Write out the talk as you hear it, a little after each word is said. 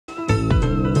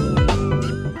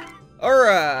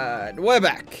we're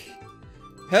back.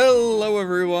 Hello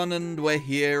everyone, and we're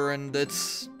here, and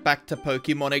it's back to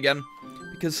Pokemon again.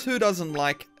 Because who doesn't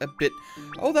like a bit...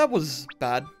 Oh, that was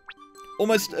bad.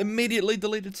 Almost immediately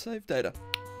deleted save data.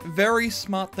 Very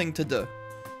smart thing to do.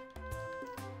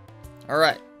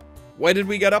 Alright, where did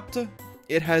we get up to?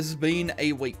 It has been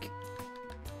a week.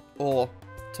 Or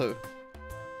 2.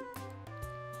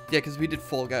 Yeah, because we did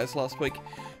Fall Guys last week.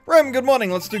 Rem, good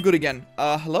morning, let's do good again.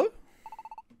 Hello?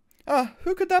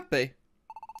 Who could that be?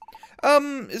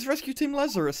 Is Rescue Team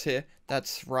Lazarus here?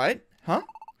 That's right. Huh?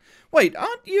 Wait,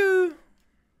 aren't you...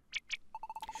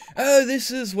 Oh,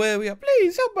 this is where we are.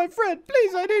 Please, help my friend.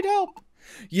 Please, I need help.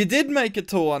 You did make it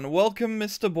to one. Welcome,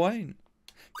 Mr. Wayne.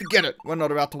 Forget it. We're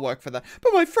not about to work for that.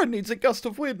 But my friend needs a gust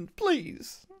of wind.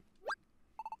 Please.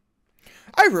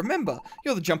 I remember.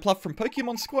 You're the Jumpluff from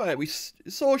Pokemon Square. We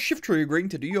saw Shiftry agreeing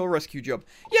to do your rescue job.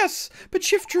 Yes, but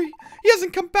Shiftry, he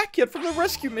hasn't come back yet from the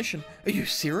rescue mission. Are you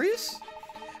serious?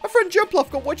 Our friend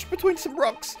Jumpluff got wedged between some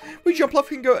rocks. We Jumpluff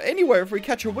can go anywhere if we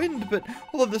catch a wind, but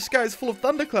although the sky is full of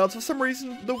thunderclouds, for some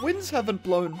reason the winds haven't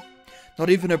blown.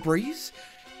 Not even a breeze?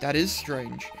 That is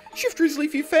strange. Shiftry's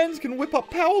leafy fans can whip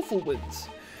up powerful winds.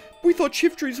 We thought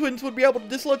Shiftry's winds would be able to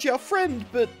dislodge our friend,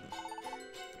 but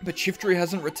Shiftry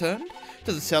hasn't returned?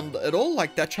 Doesn't sound at all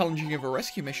like that challenging of a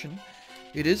rescue mission.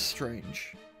 It is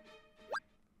strange.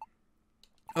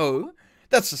 Oh,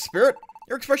 that's the spirit.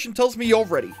 Your expression tells me you're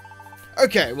ready.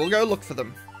 Okay, we'll go look for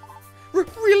them.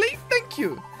 Really? Thank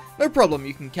you. No problem,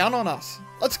 you can count on us.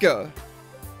 Let's go.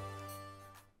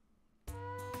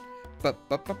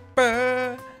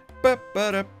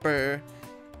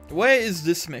 Where is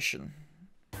this mission?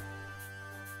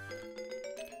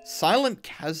 Silent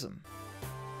Chasm.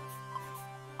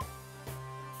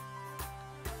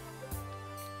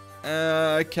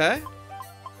 Okay.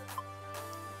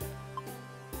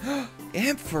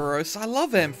 Ampharos, I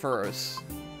love Ampharos.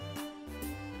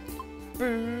 I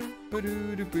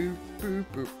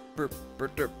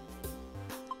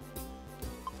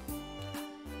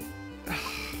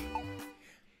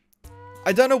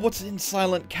don't know what's in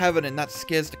Silent Cavern, and that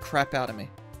scares the crap out of me.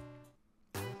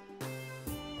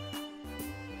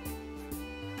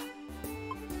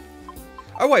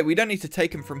 Oh wait, we don't need to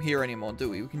take them from here anymore, do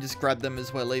we? We can just grab them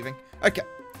as we're leaving. Okay,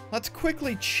 let's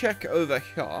quickly check over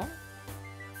here.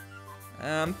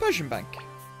 Persian Bank.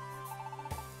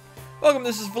 Welcome,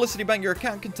 this is Felicity Bank. Your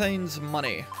account contains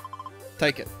money.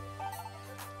 Take it.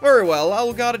 Very well,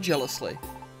 I'll guard it jealously.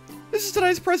 This is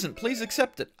today's present. Please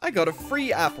accept it. I got a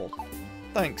free apple.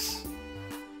 Thanks.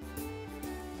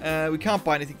 We can't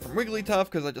buy anything from Wigglytuff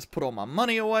because I just put all my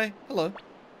money away. Hello.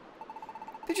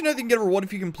 Did you know you can get a reward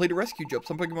if you complete a rescue job?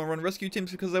 Some Pokemon run rescue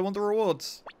teams because they want the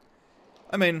rewards.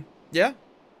 I mean, yeah.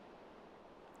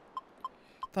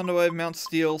 Thunderwave, Mount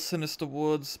Steel, Sinister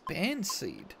Woods,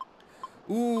 Bandseed.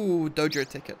 Ooh, dojo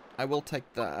ticket. I will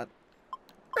take that.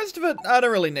 Rest of it, I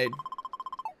don't really need.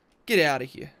 Get out of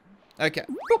here. Okay.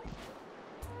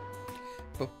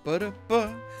 Boop.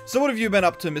 So what have you been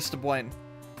up to, Mr. Blaine?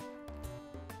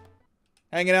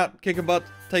 Hanging out, kicking butt,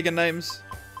 taking names.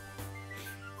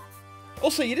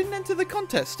 Also, you didn't enter the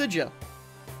contest, did you?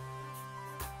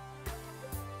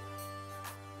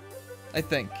 I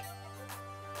think.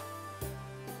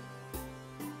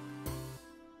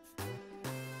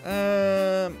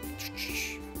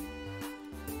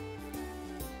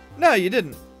 No, you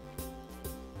didn't.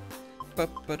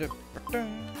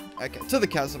 Okay, to the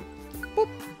chasm. Boop.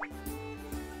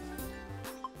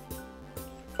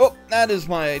 Oh, that is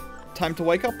my time to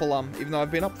wake up alarm, even though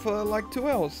I've been up for like 2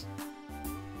 hours.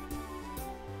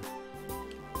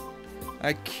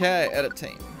 Okay, edit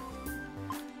team.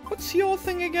 What's your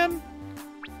thing again?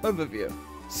 Overview.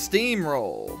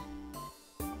 Steamroll.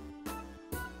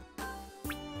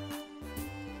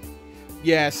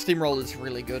 Yeah, Steamroll is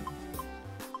really good.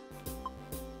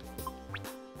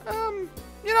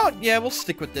 You know what? Yeah, we'll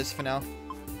stick with this for now.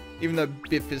 Even though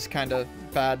Bip is kind of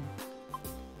bad.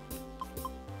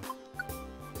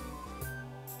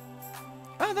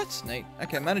 Oh, that's neat.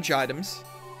 Okay, manage items.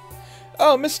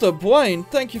 Oh, Mr. Blaine,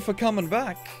 thank you for coming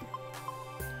back.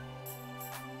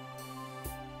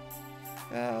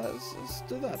 Let's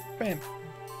do that. Bam.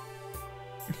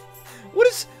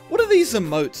 What are these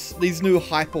emotes? These new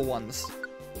hyper ones.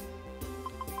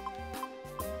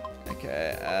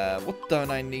 Okay, what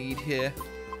don't I need here?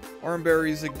 Orange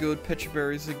berries are good, pecha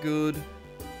berries are good.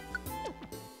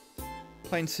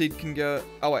 Plain seed can go...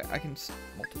 Oh wait, I can...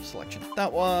 Multiple selection.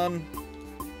 That one.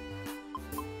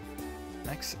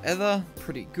 Max Ether,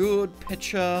 pretty good.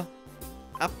 Pecha.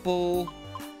 Apple.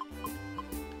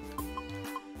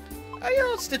 Oh yeah,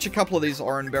 let's stitch a couple of these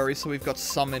orange berries so we've got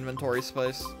some inventory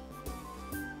space.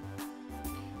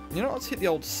 You know, let's hit the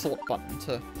old sort button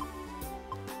to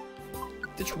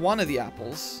ditch one of the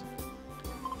apples.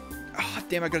 Ah,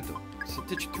 damn, I gotta do it. So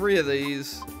ditch 3 of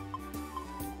these.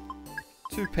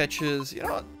 2 Petches. You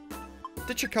know what?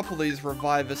 Ditch a couple of these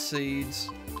Reviver seeds.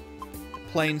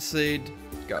 Plain seed.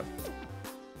 Go.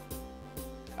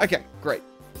 Okay, great.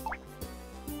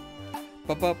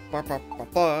 Oh,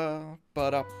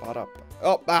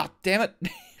 damn it.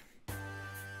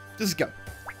 Just go.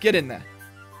 Get in there.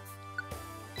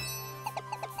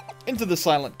 Into the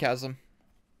silent chasm.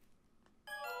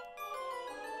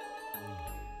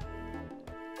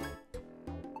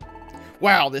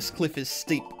 Wow, this cliff is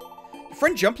steep. Your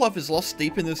friend Jumpluff is lost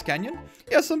deep in this canyon?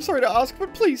 Yes, I'm sorry to ask,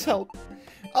 but please help.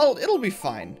 It'll be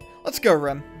fine. Let's go,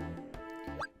 Rem.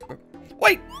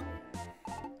 Wait!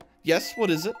 Yes, what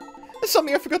is it? There's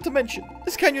something I forgot to mention.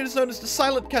 This canyon is known as the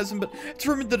Silent Chasm, but it's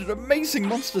rumored that an amazing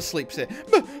monster sleeps here.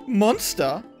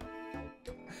 Monster?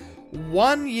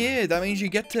 1 year. That means you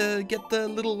get to get the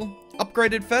little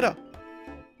upgraded feather.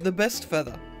 The best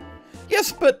feather.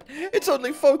 Yes, but it's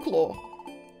only folklore.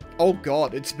 Oh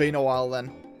god, it's been a while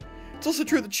then. It's also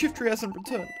true that Shiftry hasn't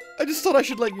returned. I just thought I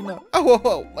should let you know.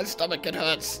 Oh, my stomach, it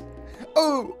hurts.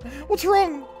 Oh, what's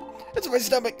wrong? It's my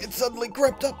stomach, it suddenly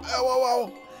crept up.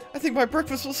 Ow. I think my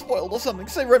breakfast was spoiled or something.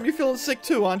 Say, Rem, you're feeling sick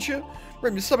too, aren't you?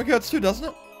 Rem, your stomach hurts too, doesn't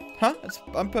it? Huh?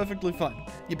 I'm perfectly fine.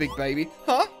 You big baby.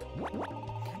 Huh?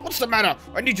 What's the matter?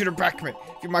 I need you to back me.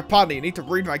 If you're my partner, you need to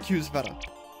read my cues better.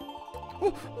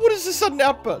 What is this sudden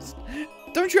outburst?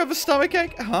 Don't you have a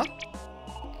stomachache? Huh?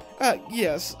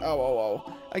 Yes. Oh.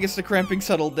 I guess the cramping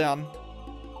settled down.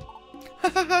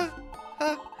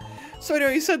 So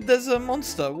anyway, you said there's a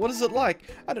monster. What is it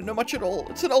like? I don't know much at all.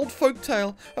 It's an old folk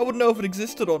tale. I wouldn't know if it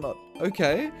existed or not.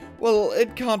 Okay. Well,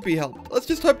 it can't be helped. Let's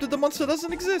just hope that the monster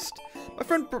doesn't exist. My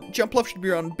friend Jumpluff should be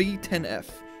around B10F.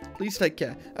 Please take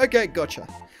care. Okay, gotcha.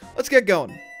 Let's get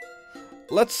going.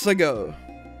 Let's go.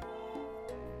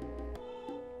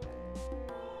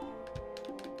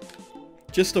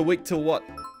 Just a week till what?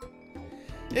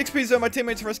 XP zone, my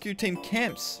teammates rescue team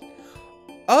camps.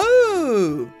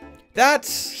 Oh! That's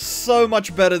so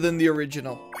much better than the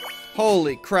original.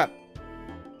 Holy crap.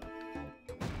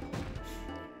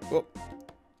 Whoop.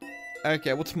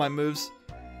 Okay, what's my moves?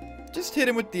 Just hit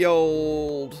him with the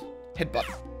old headbutt.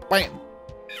 Bam!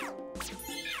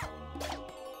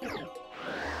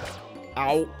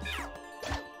 Ow.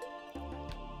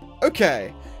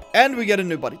 Okay. And we get a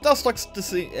new buddy. Dustox to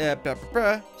see.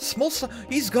 Small star.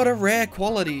 He's got a rare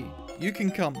quality. You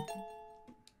can come.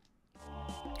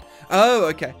 Oh,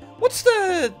 okay. What is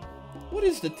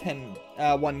the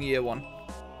 1 year one?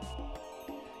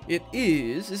 It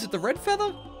is it the red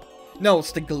feather? No,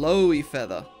 it's the glowy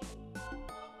feather.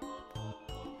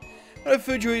 Whatever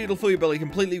food you eat, it'll fill your belly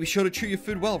completely. Be sure to chew your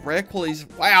food well. Rare qualities.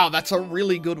 Wow, that's a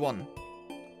really good one.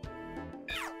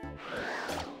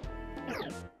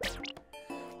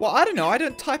 Well, I don't know. I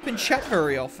don't type in chat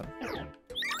very often.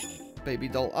 Baby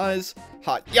doll eyes.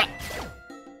 Heart. Yeah.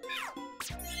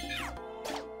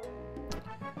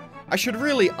 I should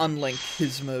really unlink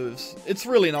his moves. It's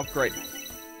really not great.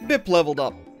 Bip leveled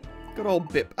up. Good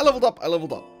old Bip. I leveled up.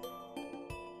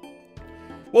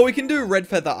 Well, we can do red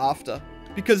feather after.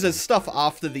 Because there's stuff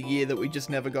after the year that we just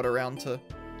never got around to.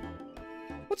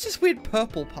 What's this weird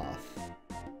purple path?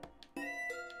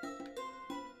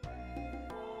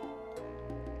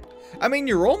 I mean,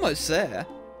 you're almost there.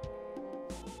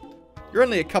 You're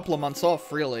only a couple of months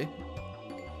off, really.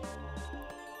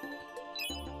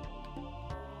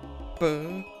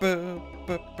 Well,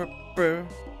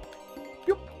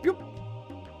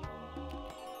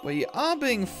 you are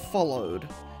being followed.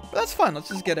 But that's fine, let's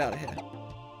just get out of here.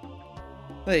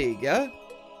 There you go.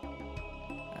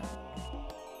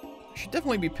 I should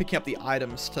definitely be picking up the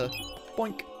items to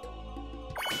boink.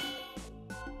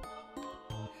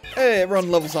 Hey, everyone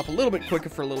levels up a little bit quicker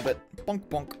for a little bit. Bonk,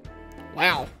 bonk.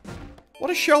 Wow. What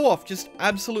a show-off. Just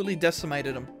absolutely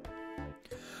decimated him.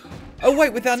 Oh,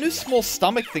 wait, with our new small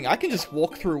stomach thing, I can just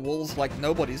walk through walls like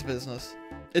nobody's business.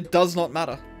 It does not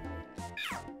matter.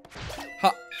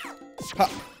 Ha. Ha.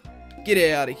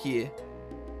 Get out of here.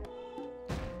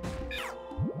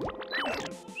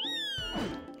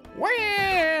 Wah!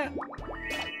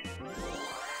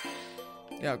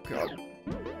 Oh, God.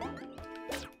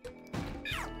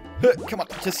 Come on,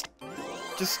 just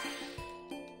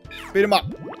beat him up.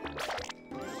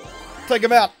 Take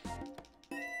him out.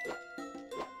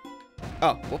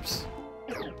 Oh, whoops.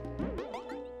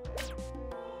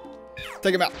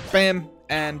 Take him out. Bam,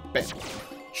 and bam.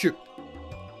 Shoot.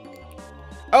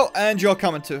 Oh, and you're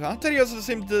coming too, huh? Teddy also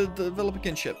seemed to develop a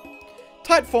kinship.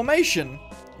 Tight formation.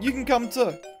 You can come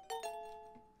too.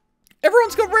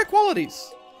 Everyone's got rare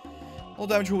qualities. All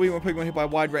damage will be when Pokemon hit by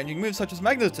wide-ranging moves such as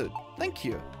Magnitude. Thank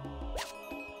you.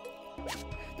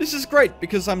 This is great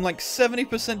because I'm like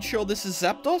 70% sure this is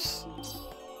Zapdos.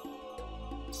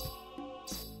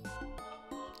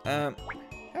 How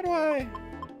do I...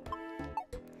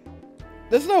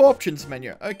 There's no options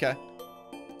menu. Okay.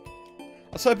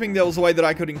 I was hoping there was a way that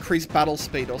I could increase battle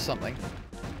speed or something.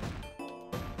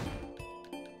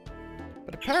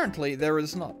 But apparently there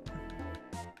is not.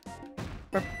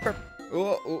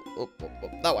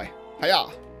 That way. Hiya.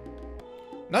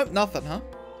 Nope, nothing, huh?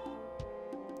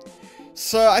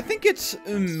 So I think it's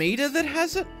Umida that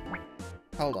has it.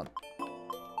 Hold on.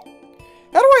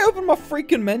 How do I open my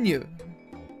freaking menu?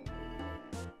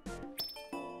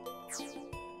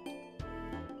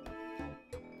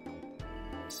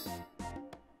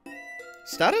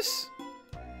 Status?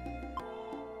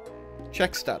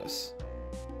 Check status.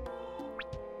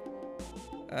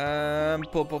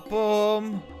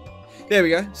 Boom. There we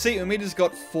go. See, Umida's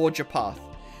got Forge a Path.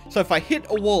 So if I hit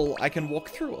a wall, I can walk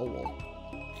through a wall.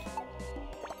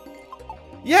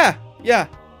 Yeah.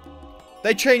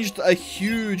 They changed a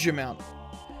huge amount.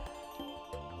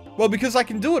 Well, because I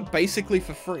can do it basically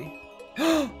for free.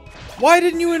 Why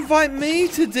didn't you invite me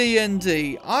to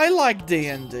D&D? I like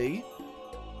D&D.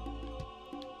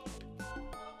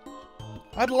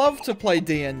 I'd love to play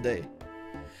D&D.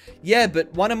 Yeah,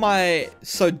 but one of my...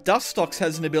 So, Dustox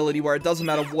has an ability where it doesn't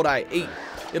matter what I eat.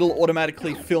 It'll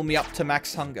automatically fill me up to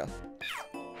max hunger.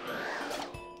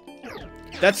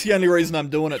 That's the only reason I'm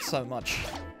doing it so much.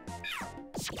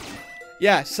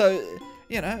 Yeah, so,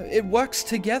 you know, it works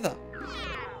together.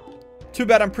 Too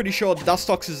bad I'm pretty sure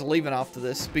Dustox is leaving after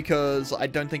this, because I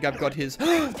don't think I've got his...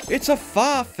 It's a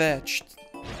Farfetch'd!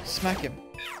 Smack him.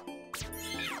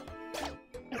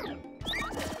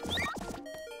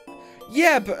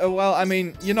 Yeah, but, well, I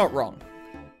mean, you're not wrong.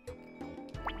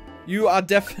 You are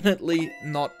definitely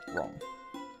not wrong.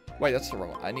 Wait, that's the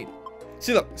wrong one. I need...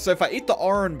 See, look, so if I eat the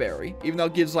orange berry, even though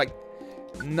it gives, like,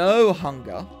 no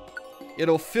hunger,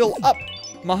 it'll fill up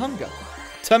my hunger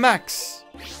to max.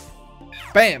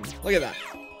 Bam! Look at that.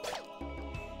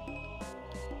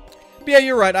 But yeah,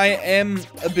 you're right, I am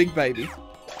a big baby.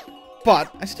 But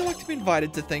I still like to be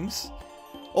invited to things.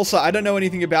 Also, I don't know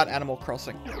anything about Animal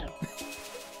Crossing.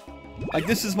 Like,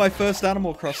 this is my first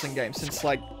Animal Crossing game since,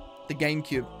 like, the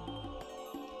GameCube.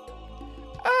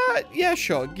 Yeah,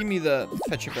 sure. Give me the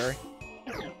Fetch a Berry.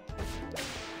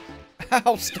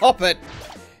 Ow, stop it!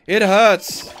 It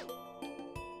hurts!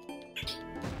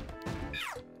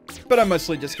 But I'm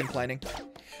mostly just complaining.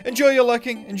 Enjoy your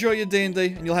lurking, enjoy your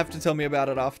D&D, and you'll have to tell me about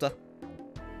it after.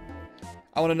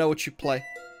 I want to know what you play.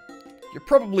 You're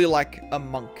probably like a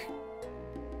monk.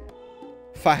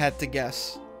 If I had to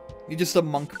guess. You're just a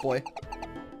monk boy.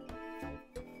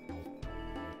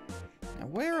 Now,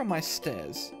 where are my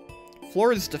stairs?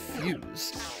 Floor is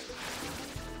diffused.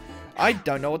 I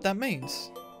don't know what that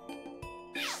means.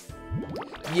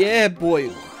 Yeah,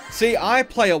 boy. See, I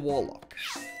play a warlock.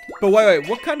 But wait,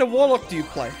 what kind of warlock do you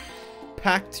play?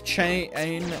 Pact,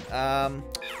 Chain,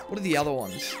 what are the other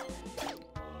ones?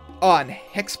 Oh, and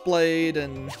Hexblade,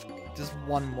 and just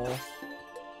one more.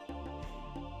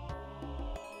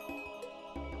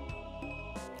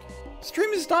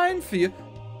 Stream is dying for you.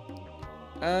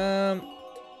 I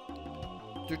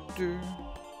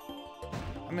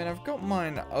mean, I've got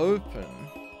mine open.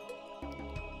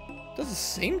 Doesn't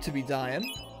seem to be dying.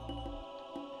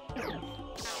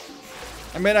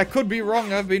 I mean, I could be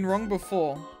wrong. I've been wrong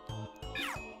before.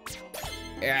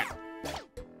 Yeah.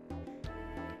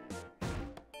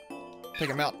 Take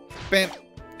him out. Bam.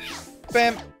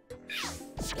 Bam.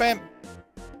 Bam.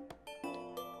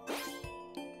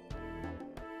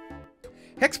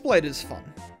 Hexblade is fun.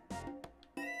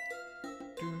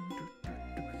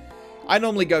 I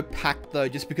normally go Pact, though,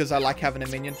 just because I like having a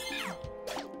minion.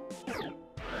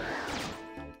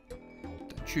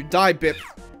 Don't you die, Bip.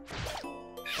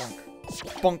 Bonk.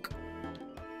 Bonk.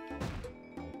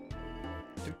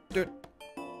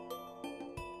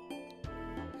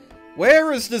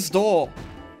 Where is this door?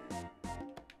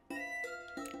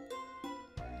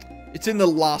 It's in the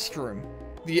last room.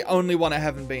 The only one I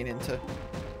haven't been into.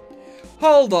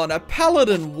 Hold on, a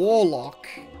paladin warlock.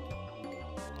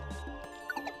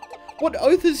 What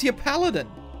oath is your paladin?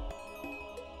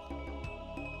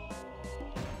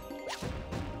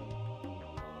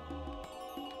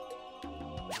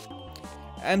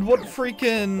 And what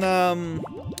freaking,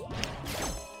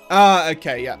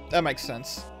 okay, yeah, that makes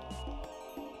sense.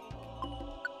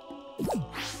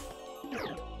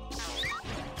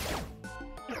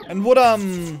 And what,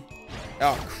 oh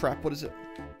crap, what is it?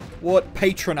 What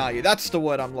patron are you? That's the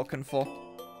word I'm looking for.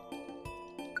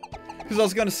 Because I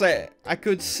was going to say, I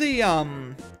could see,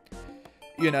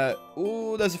 you know...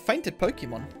 Ooh, there's a fainted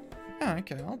Pokemon. Oh,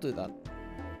 okay, I'll do that.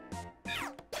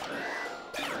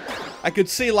 I could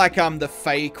see, like, the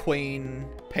Fey Queen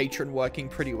patron working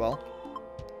pretty well.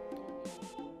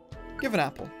 Give an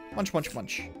apple. Munch, munch,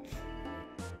 munch.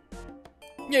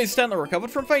 Yeah, Stanley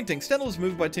recovered from fainting. Stanley was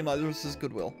moved by Team Lazarus's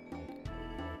goodwill.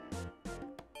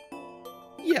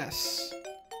 Yes.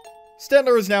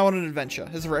 Stanley is now on an adventure.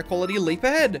 His rare quality, leap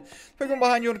ahead. Pokemon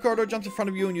behind you in the corridor jumps in front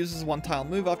of you and uses a one-tile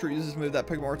move. After it uses move, that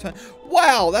Pokemon return.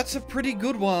 Wow, that's a pretty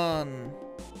good one.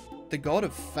 The God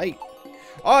of Fate.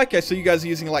 Oh, okay, so you guys are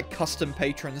using, like, custom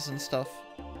patrons and stuff.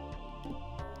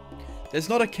 There's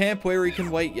not a camp where he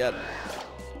can wait yet.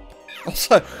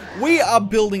 Also, we are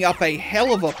building up a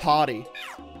hell of a party.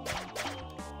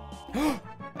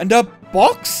 And a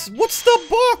box? What's the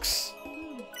box?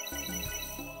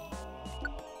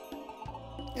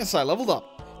 Yes, I leveled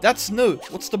up. That's new.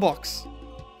 What's the box?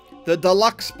 The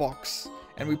deluxe box.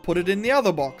 And we put it in the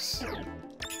other box.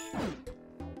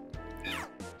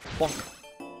 Bonk.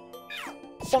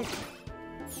 Bonk.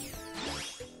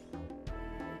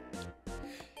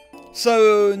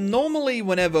 So, normally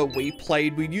whenever we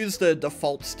played, we'd use the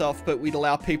default stuff, but we'd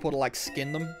allow people to, like,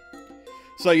 skin them.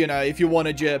 So, you know, if you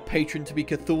wanted your patron to be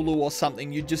Cthulhu or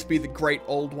something, you'd just be the great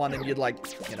old one and you'd, like,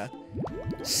 you know,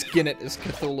 skin it as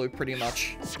Cthulhu, pretty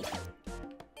much.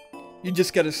 You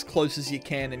just get as close as you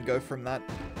can and go from that.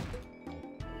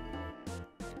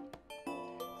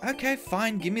 Okay,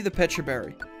 fine, give me the Petra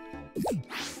Berry.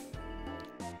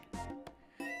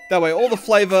 That way, all the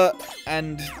flavor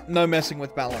and no messing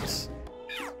with balance.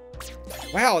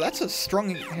 Wow, that's a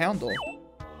strong Houndour.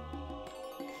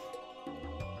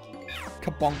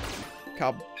 Kabonk.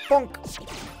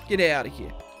 Kabonk. Get out of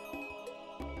here.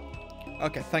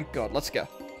 Okay, thank God. Let's go.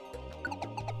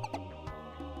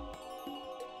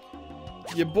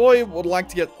 Your boy would like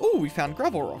to get... Ooh, we found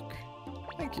Gravel Rock.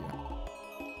 Thank you.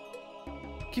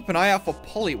 Keep an eye out for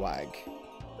Poliwag.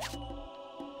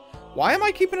 Why am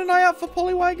I keeping an eye out for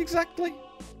Poliwag exactly?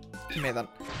 Give me that.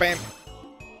 Bam.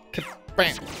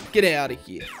 Bam. Get out of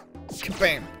here.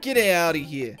 Bam. Get out of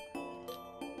here.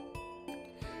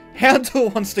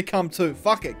 Houndour wants to come too.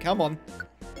 Fuck it. Come on.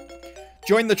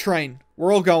 Join the train.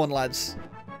 We're all going, lads.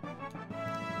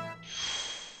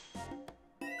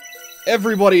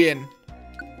 Everybody in.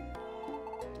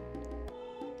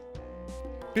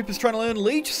 Pip is trying to learn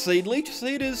Leech Seed. Leech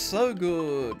Seed is so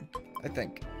good. I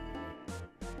think.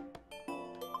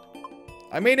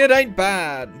 I mean, it ain't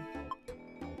bad.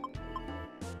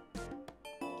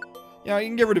 Yeah, you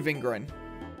can get rid of Ingrain.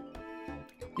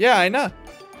 Yeah, I know.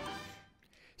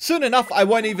 Soon enough, I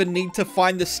won't even need to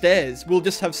find the stairs. We'll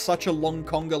just have such a long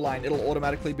conga line, it'll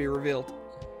automatically be revealed.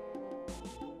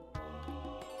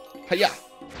 Hiya!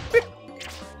 Beep.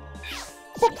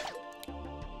 Boop.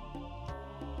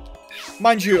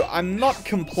 Mind you, I'm not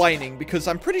complaining, because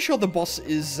I'm pretty sure the boss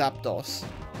is Zapdos.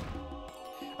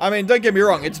 I mean, don't get me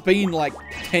wrong, it's been like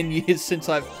 10 years since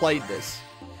I've played this.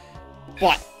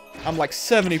 But, I'm like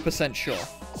 70% sure.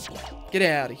 Get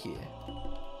out of here.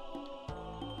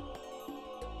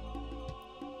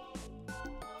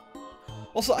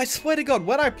 Also, I swear to God,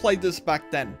 when I played this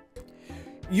back then,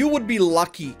 you would be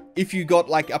lucky if you got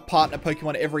like a partner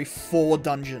Pokemon every 4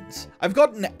 dungeons. I've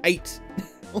gotten 8.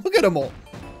 Look at them all.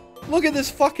 Look at this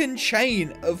fucking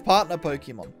chain of partner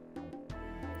Pokemon.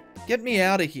 Get me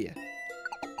out of here.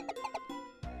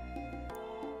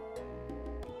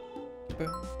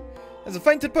 There's a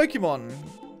fainted Pokemon.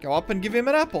 Go up and give him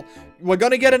an apple. We're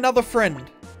gonna get another friend.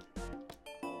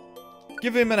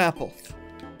 Give him an apple.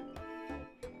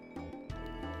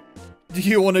 Do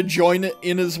you want to join it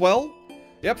in as well?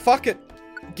 Yep, fuck it.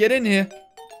 Get in here.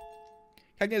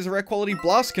 Kage has a rare quality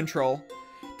blast control.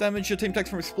 Damage your team takes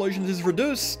from explosions is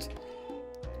reduced.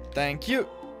 Thank you.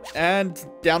 And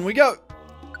down we go.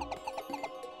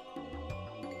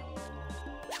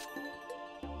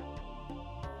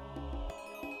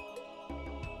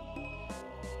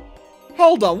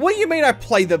 Hold on, what do you mean I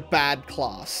play the bad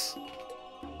class?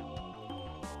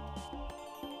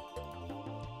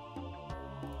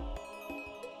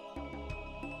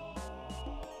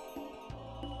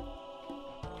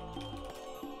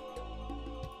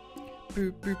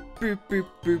 Boop, boop, boop, boop,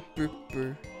 boop, boop,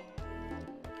 boop.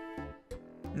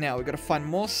 Now we gotta find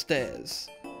more stairs.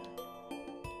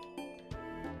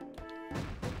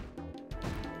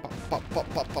 Pop, pop,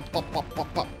 pop, pop, pop, pop,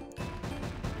 pop, pop.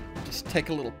 Just take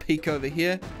a little peek over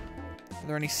here. Are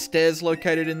there any stairs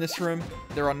located in this room?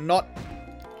 There are not.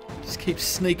 Just keep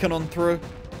sneaking on through.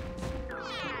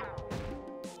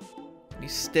 Any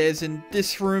stairs in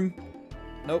this room?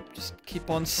 Nope, just keep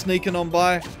on sneaking on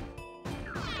by.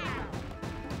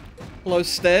 Hello,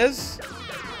 stairs.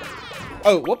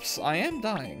 Oh, whoops, I am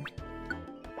dying.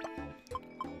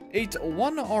 Eat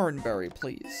 1 orange berry,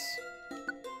 please.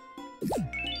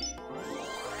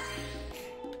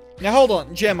 Now hold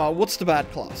on, Gemma, what's the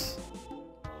bad class?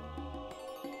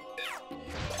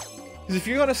 Because if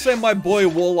you're gonna say my boy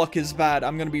Warlock is bad,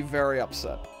 I'm gonna be very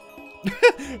upset.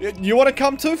 You wanna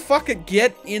come too? Fuck it,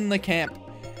 get in the camp.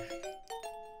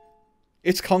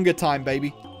 It's conga time,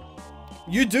 baby.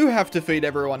 You do have to feed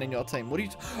everyone in your team. What are you...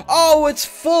 Oh, it's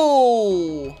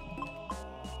full!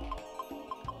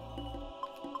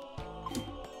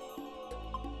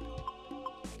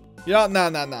 Yeah,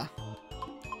 nah.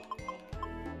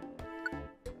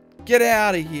 Get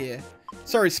out of here.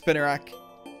 Sorry, Spinnerack.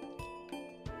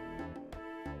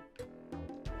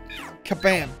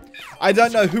 Kabam. I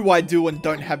don't know who I do and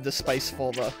don't have the space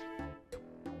for, though.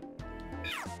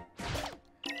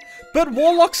 But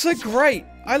Warlocks are great.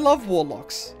 I love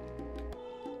Warlocks.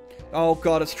 Oh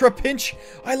god, it's Trapinch.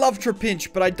 I love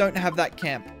Trapinch, but I don't have that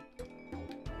camp.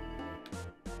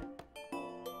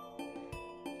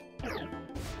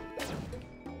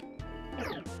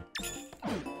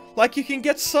 Like, you can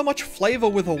get so much flavor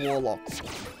with a Warlock.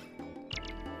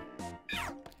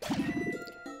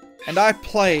 And I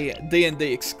play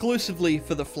D&D exclusively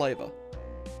for the flavor.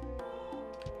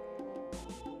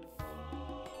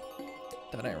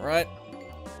 That ain't right.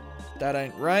 That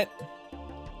ain't right.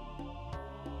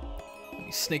 Let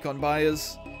me sneak on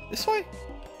buyers. This way?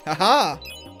 Haha!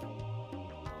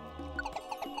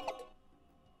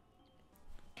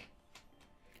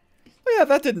 Oh yeah,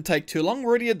 that didn't take too long. We're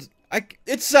already at...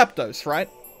 it's Zapdos, right?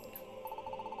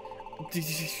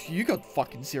 You got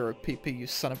fucking 0 PP, you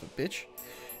son of a bitch.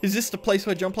 Is this the place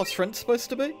where Jumpluff's friend's supposed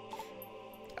to be?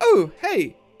 Oh,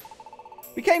 hey!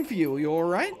 We came for you. Are you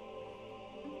alright?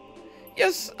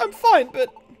 Yes, I'm fine, but...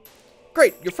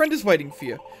 Great, your friend is waiting for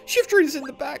you. Shiftry's in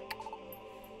the back.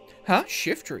 Huh?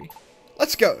 Shiftry?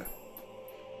 Let's go.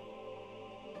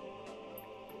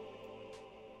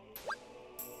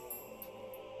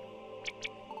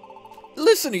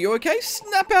 Listen, are you okay?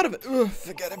 Snap out of it. Ugh,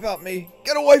 forget about me.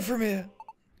 Get away from here.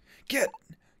 Get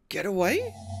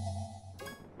away?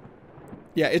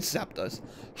 Yeah, it's Zapdos.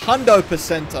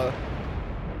 100%.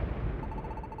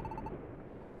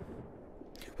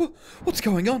 What's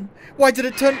going on? Why did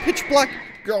it turn pitch black?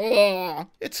 Ugh,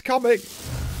 it's coming.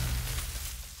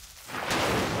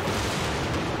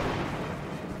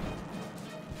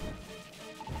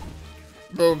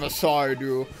 Move aside,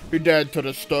 you. You dared to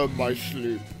disturb my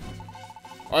sleep.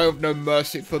 I have no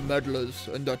mercy for meddlers,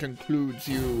 and that includes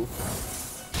you.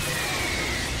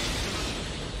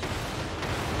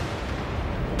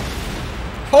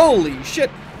 Holy shit!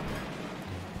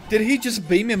 Did he just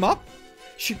beam him up?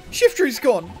 Shiftry's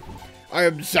gone! I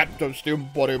am Zapdos, the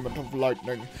embodiment of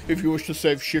lightning. If you wish to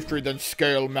save Shiftry, then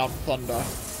scale Mount Thunder.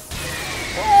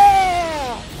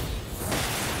 Ah!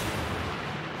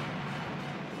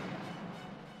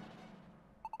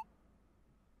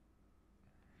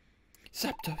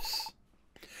 Zapdos.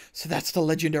 So that's the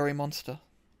legendary monster.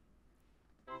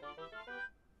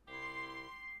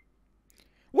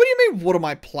 What do you mean, what am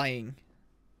I playing?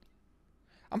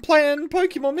 I'm playing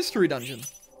Pokemon Mystery Dungeon.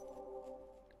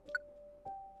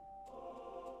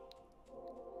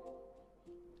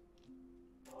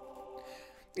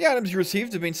 The items you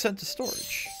received have been sent to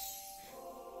storage.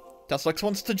 Dustlex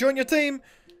wants to join your team.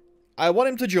 I want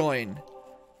him to join.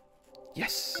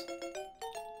 Yes.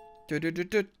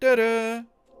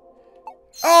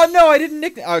 Oh no, I didn't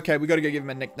nickname. Okay, we gotta go give him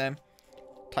a nickname.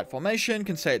 Type formation,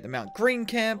 can say at the Mount Green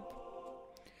camp.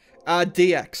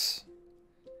 DX.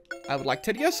 I would like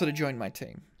Teddiursa to join my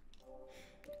team.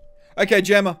 Okay,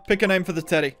 Gemma, pick a name for the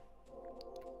Teddy.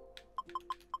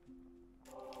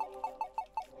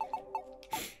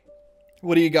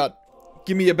 What do you got?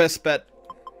 Give me your best bet.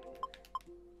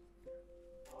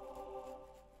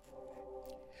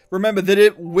 Remember that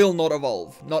it will not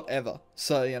evolve. Not ever.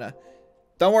 So, you know.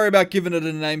 Don't worry about giving it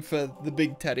a name for the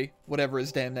big Teddy. Whatever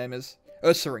his damn name is.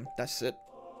 Ursaring. That's it.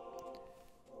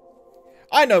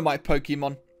 I know my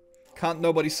Pokemon. Can't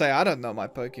nobody say I don't know my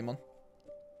Pokemon.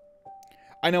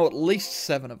 I know at least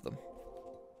 7 of them.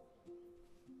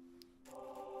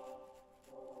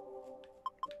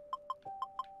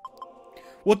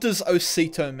 What does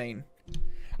Osito mean?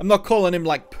 I'm not calling him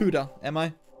like Puda, am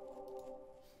I?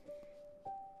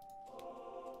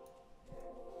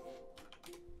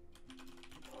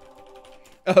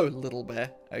 Oh, little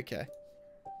bear. Okay.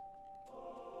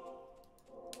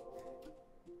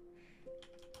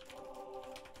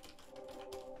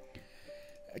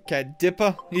 Okay,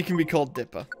 Dipper. He can be called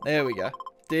Dipper. There we go.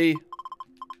 D-I-P-P-E-R.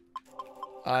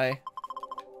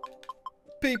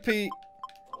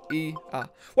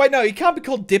 Wait, no, he can't be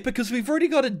called Dipper because we've already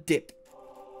got a Dip.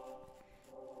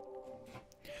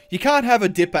 You can't have a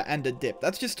dipper and a dip.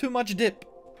 That's just too much dip.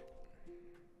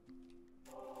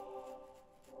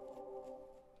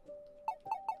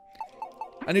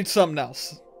 I need something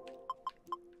else.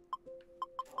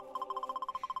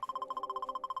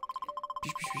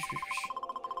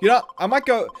 You know, I might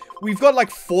go... We've got like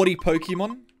 40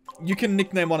 Pokemon. You can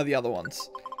nickname one of the other ones.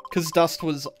 Because Dust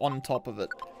was on top of it.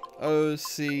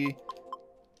 O-C...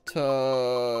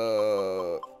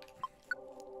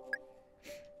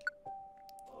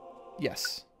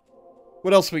 Yes.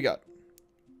 What else we got?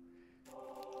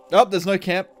 Oh, there's no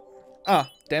camp. Ah,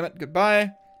 damn it.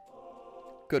 Goodbye.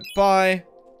 Goodbye.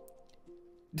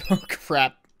 Oh,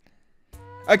 crap.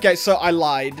 Okay, so I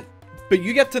lied. But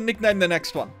you get to nickname the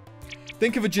next one.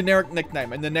 Think of a generic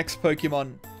nickname, and the next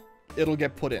Pokemon, it'll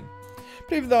get put in.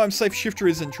 But even though I'm safe, Shifter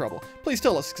is in trouble. Please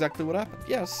tell us exactly what happened.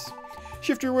 Yes.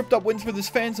 Shifter whipped up winds with his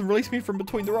fans and released me from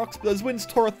between the rocks, but those winds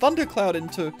tore a thundercloud in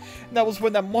two. And that was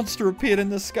when that monster appeared in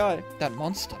the sky. That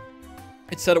monster.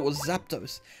 It said it was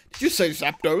Zapdos. Did you say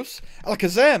Zapdos?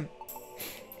 Alakazam!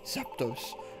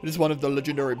 Zapdos. It is one of the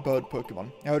legendary bird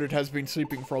Pokemon. I heard it has been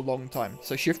sleeping for a long time.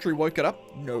 So Shifter woke it up?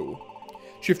 No.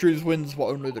 Shifter's winds were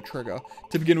only the trigger.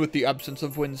 To begin with, the absence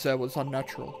of winds there was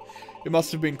unnatural. It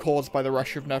must have been caused by the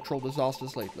rush of natural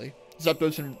disasters lately.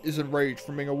 Zapdos is enraged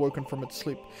from being awoken from its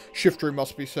sleep. Shifter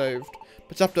must be saved.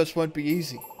 But Zapdos won't be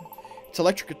easy. Its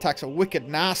electric attacks are wicked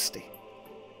nasty.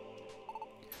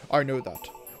 I know that.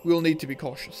 We'll need to be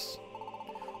cautious.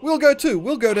 We'll go too.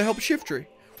 We'll go to help Shifter.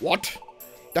 What?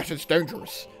 That is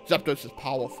dangerous. Zapdos is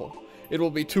powerful. It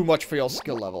will be too much for your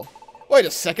skill level. Wait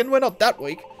a second, we're not that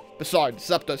weak. Besides,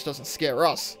 Zapdos doesn't scare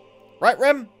us. Right,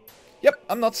 Rem? Yep,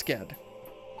 I'm not scared.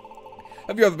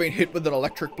 Have you ever been hit with an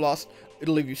electric blast?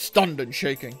 It'll leave you stunned and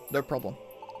shaking. No problem.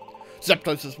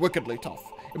 Zapdos is wickedly tough.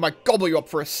 It might gobble you up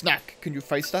for a snack. Can you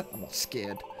face that? I'm not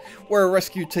scared. We're a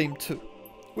rescue team too.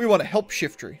 We want to help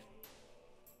Shifter.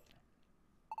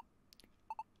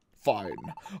 Fine.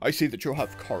 I see that you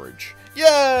have courage.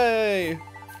 Yay!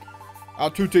 Our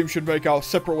two teams should make our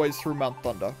separate ways through Mount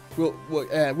Thunder. We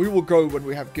will go when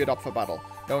we have geared up for battle.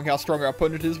 Knowing how strong our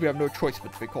opponent is, we have no choice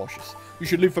but to be cautious. You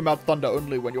should leave for Mount Thunder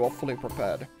only when you are fully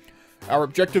prepared. Our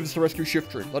objective is to rescue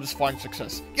Shifter. Let us find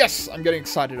success. Yes! I'm getting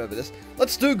excited over this.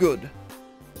 Let's do good!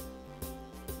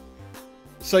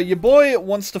 So your boy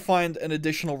wants to find an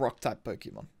additional Rock-type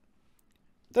Pokemon.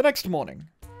 The next morning.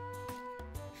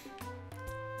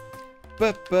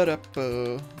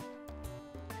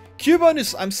 Cubone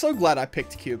is... I'm so glad I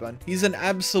picked Cubone. He's an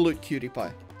absolute cutie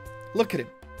pie. Look at him.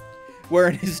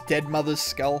 Wearing his dead mother's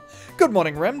skull. Good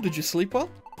morning, Rem. Did you sleep well?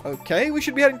 Okay, we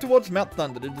should be heading towards Mount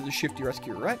Thunder to do the Shifty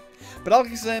rescue, right? But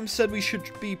Alakazam said we should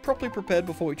be properly prepared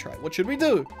before we try. What should we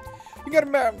do? You can go to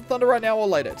Mount Thunder right now or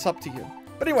later. It's up to you.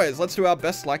 But anyways, let's do our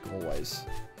best like always.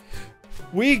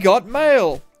 We got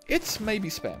mail. It's maybe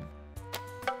spam.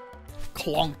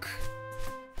 Clonk.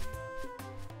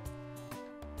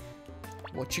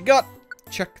 What you got?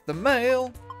 Check the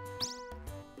mail.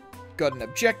 Got an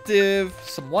objective,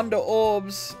 some wonder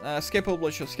orbs. Escape orb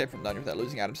lets you escape from dungeon without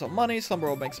losing items or money. Slumber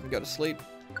orb makes them go to sleep.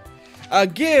 A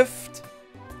gift.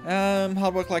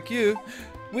 Hard work like you.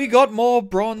 We got more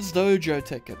Bronze Dojo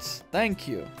tickets. Thank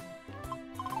you.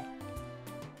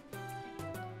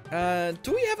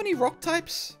 Do we have any rock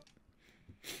types?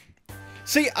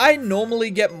 See, I normally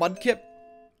get Mudkip,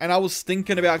 and I was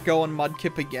thinking about going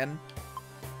Mudkip again.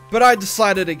 But I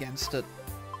decided against it.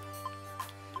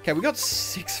 Okay, we got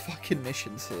 6 fucking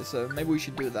missions here, so maybe we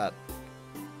should do that.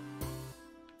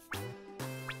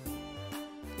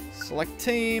 Select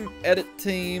team, edit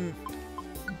team,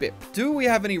 Bip. Do we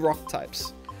have any rock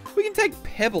types? We can take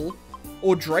Pebble,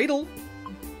 or Dreidel.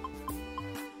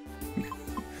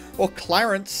 Or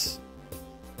Clarence.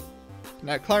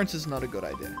 No, Clarence is not a good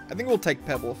idea. I think we'll take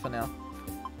Pebble for now.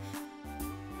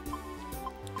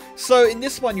 So, in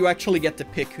this one, you actually get to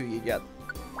pick who you get.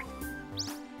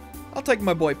 I'll take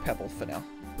my boy Pebble for now.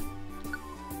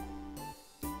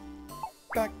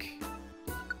 Back.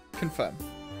 Confirm.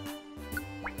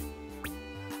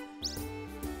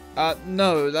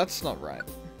 No, that's not right.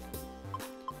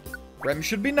 Rem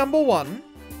should be number 1.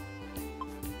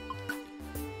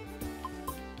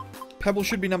 Pebble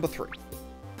should be number 3.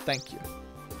 Thank you.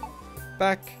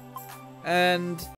 Back. And